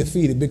can't be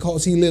defeated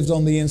because he lives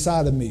on the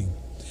inside of me.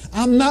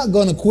 I'm not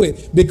going to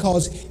quit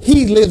because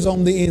he lives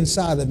on the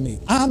inside of me.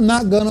 I'm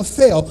not going to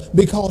fail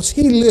because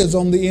he lives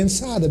on the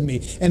inside of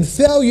me. And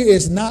failure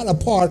is not a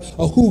part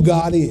of who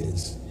God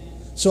is.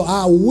 So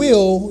I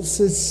will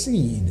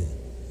succeed.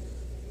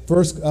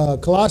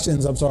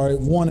 Colossians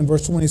 1 and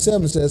verse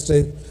 27 says,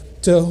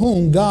 to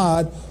whom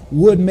God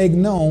would make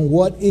known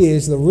what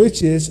is the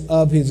riches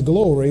of his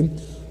glory,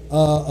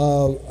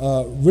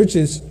 rich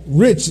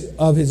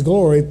of his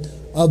glory,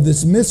 of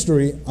this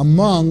mystery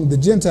among the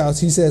Gentiles,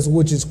 he says,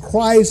 which is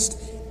Christ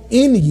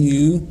in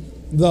you,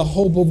 the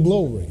hope of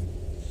glory.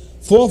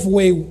 Fourth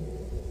way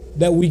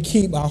that we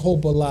keep our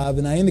hope alive,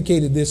 and I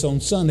indicated this on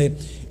Sunday,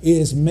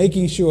 is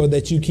making sure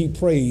that you keep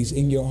praise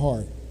in your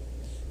heart.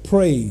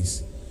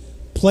 Praise.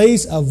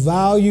 Place a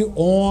value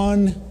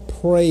on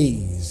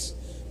praise.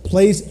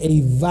 Place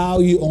a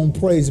value on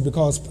praise,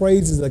 because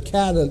praise is a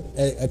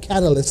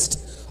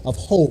catalyst of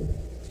hope.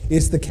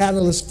 It's the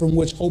catalyst from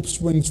which hope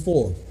springs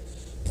forth.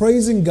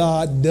 Praising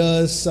God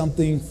does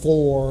something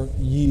for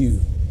you.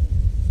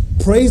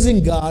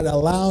 Praising God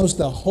allows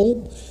the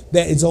hope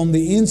that is on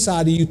the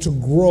inside of you to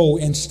grow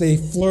and stay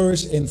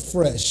flourished and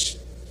fresh.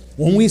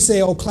 When we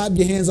say, oh, clap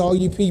your hands, all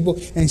you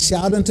people, and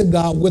shout unto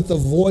God with the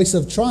voice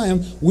of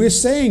triumph, we're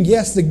saying,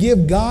 yes, to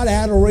give God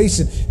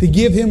adoration, to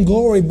give him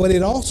glory, but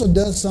it also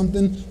does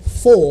something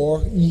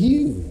for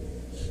you.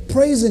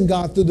 Praising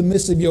God through the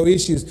midst of your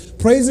issues,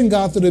 praising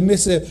God through the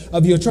midst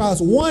of your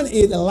trials. One,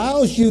 it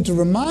allows you to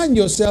remind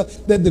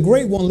yourself that the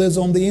great one lives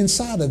on the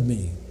inside of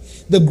me.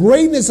 The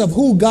greatness of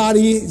who God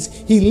is,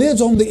 he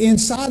lives on the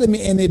inside of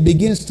me, and it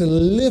begins to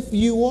lift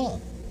you up.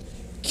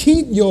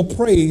 Keep your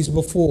praise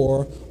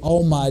before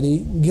Almighty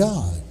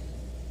God.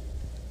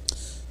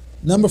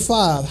 Number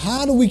 5,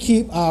 how do we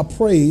keep our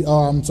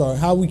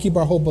how we keep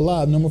our hope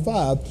alive? Number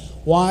 5,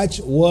 watch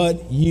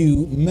what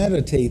you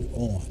meditate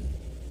on.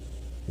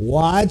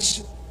 Watch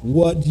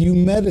what you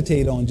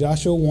meditate on.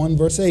 Joshua 1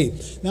 verse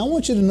 8. Now I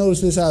want you to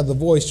notice this out of the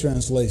Voice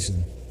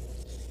translation.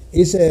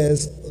 It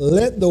says,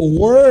 let the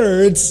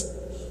words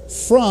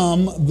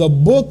from the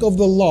book of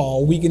the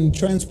law, we can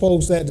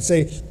transpose that to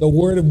say the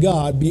word of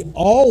God, be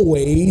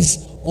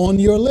always on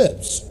your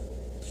lips.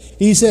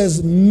 He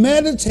says,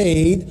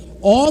 meditate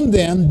on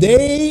them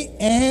day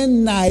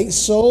and night,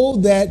 so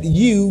that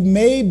you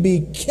may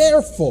be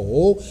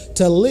careful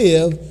to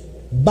live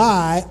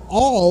by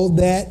all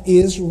that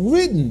is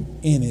written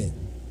in it.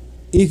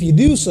 If you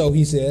do so,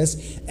 he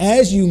says,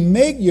 as you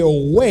make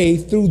your way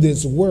through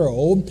this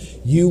world,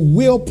 you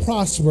will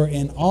prosper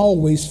and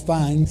always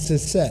find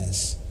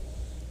success.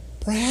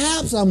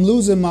 Perhaps I'm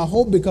losing my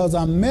hope because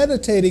I'm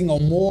meditating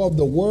on more of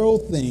the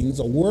world things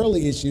or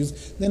worldly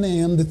issues than I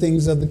am the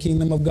things of the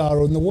kingdom of God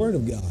or in the Word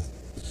of God.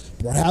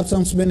 Perhaps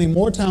I'm spending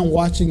more time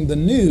watching the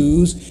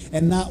news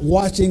and not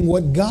watching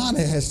what God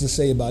has to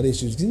say about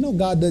issues. You know,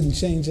 God doesn't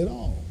change at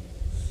all.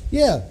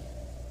 Yeah,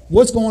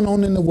 what's going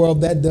on in the world,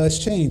 that does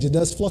change. It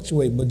does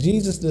fluctuate, but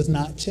Jesus does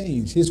not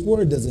change. His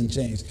word doesn't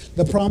change.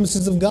 The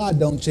promises of God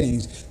don't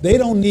change. They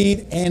don't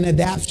need an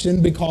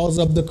adaptation because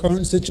of the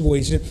current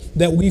situation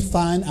that we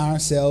find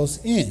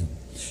ourselves in.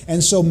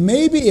 And so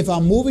maybe if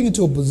I'm moving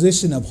into a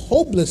position of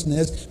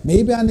hopelessness,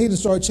 maybe I need to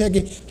start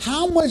checking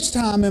how much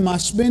time am I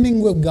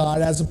spending with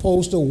God as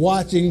opposed to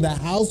watching the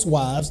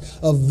housewives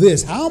of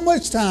this? How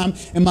much time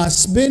am I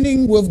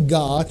spending with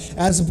God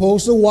as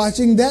opposed to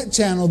watching that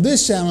channel,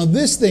 this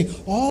thing,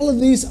 all of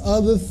these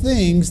other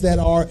things that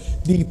are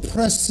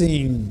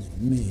depressing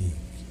me?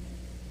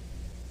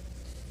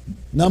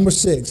 Number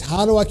 6,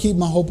 how do I keep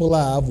my hope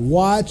alive?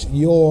 Watch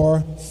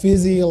your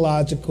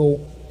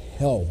physiological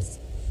health.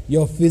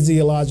 Your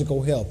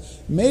physiological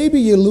health. Maybe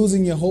you're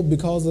losing your hope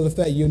because of the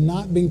fact you're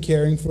not been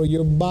caring for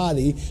your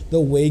body the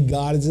way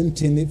God has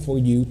intended for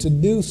you to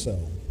do so.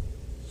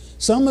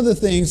 Some of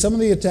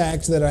the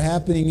attacks that are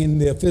happening in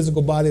the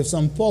physical body of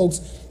some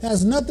folks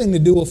has nothing to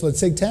do with a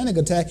satanic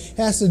attack. It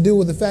has to do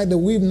with the fact that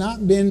we've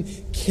not been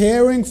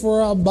caring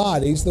for our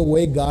bodies the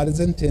way God has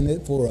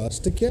intended for us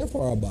to care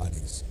for our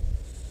bodies.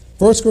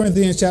 1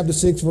 Corinthians chapter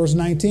 6, verse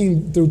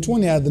 19 through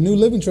 20 out of the New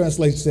Living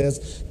Translation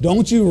says,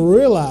 don't you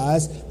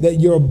realize that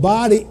your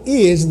body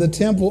is the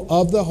temple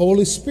of the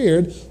Holy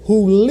Spirit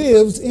who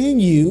lives in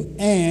you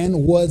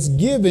and was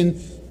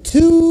given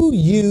to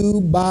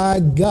you by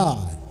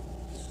God?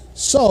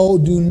 So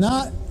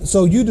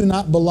you do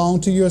not belong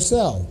to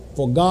yourself,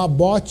 for God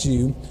bought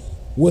you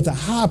with a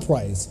high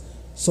price.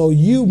 So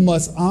you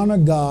must honor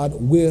God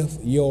with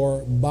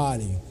your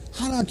body.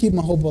 How do I keep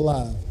my hope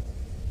alive?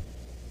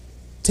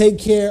 Take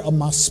care of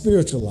my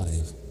spiritual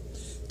life.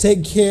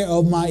 Take care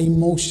of my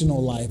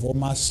emotional life or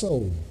my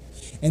soul.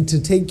 And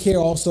to take care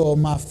also of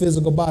my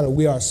physical body.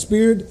 We are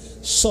spirit,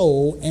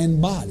 soul,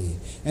 and body.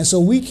 And so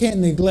we can't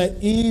neglect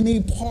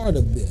any part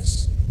of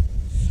this.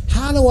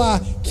 How do I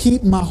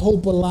keep my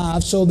hope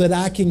alive so that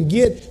I can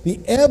get the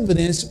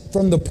evidence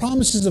from the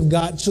promises of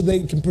God so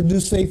they can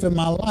produce faith in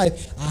my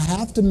life? I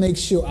have to make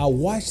sure I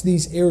watch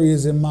these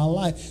areas in my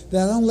life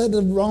that I don't let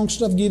the wrong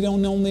stuff get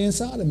on the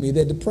inside of me,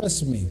 that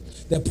depress me,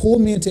 that pull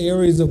me into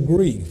areas of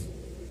grief,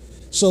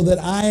 so that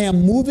I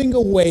am moving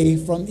away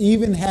from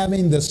even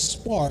having the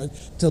spark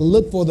to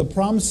look for the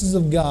promises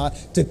of God,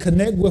 to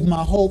connect with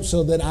my hope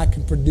so that I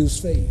can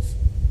produce faith.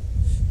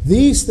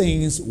 These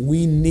things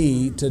we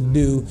need to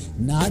do,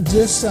 not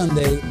just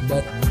Sunday,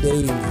 but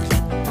daily.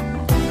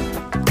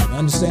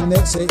 Understand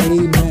that? Say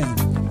amen.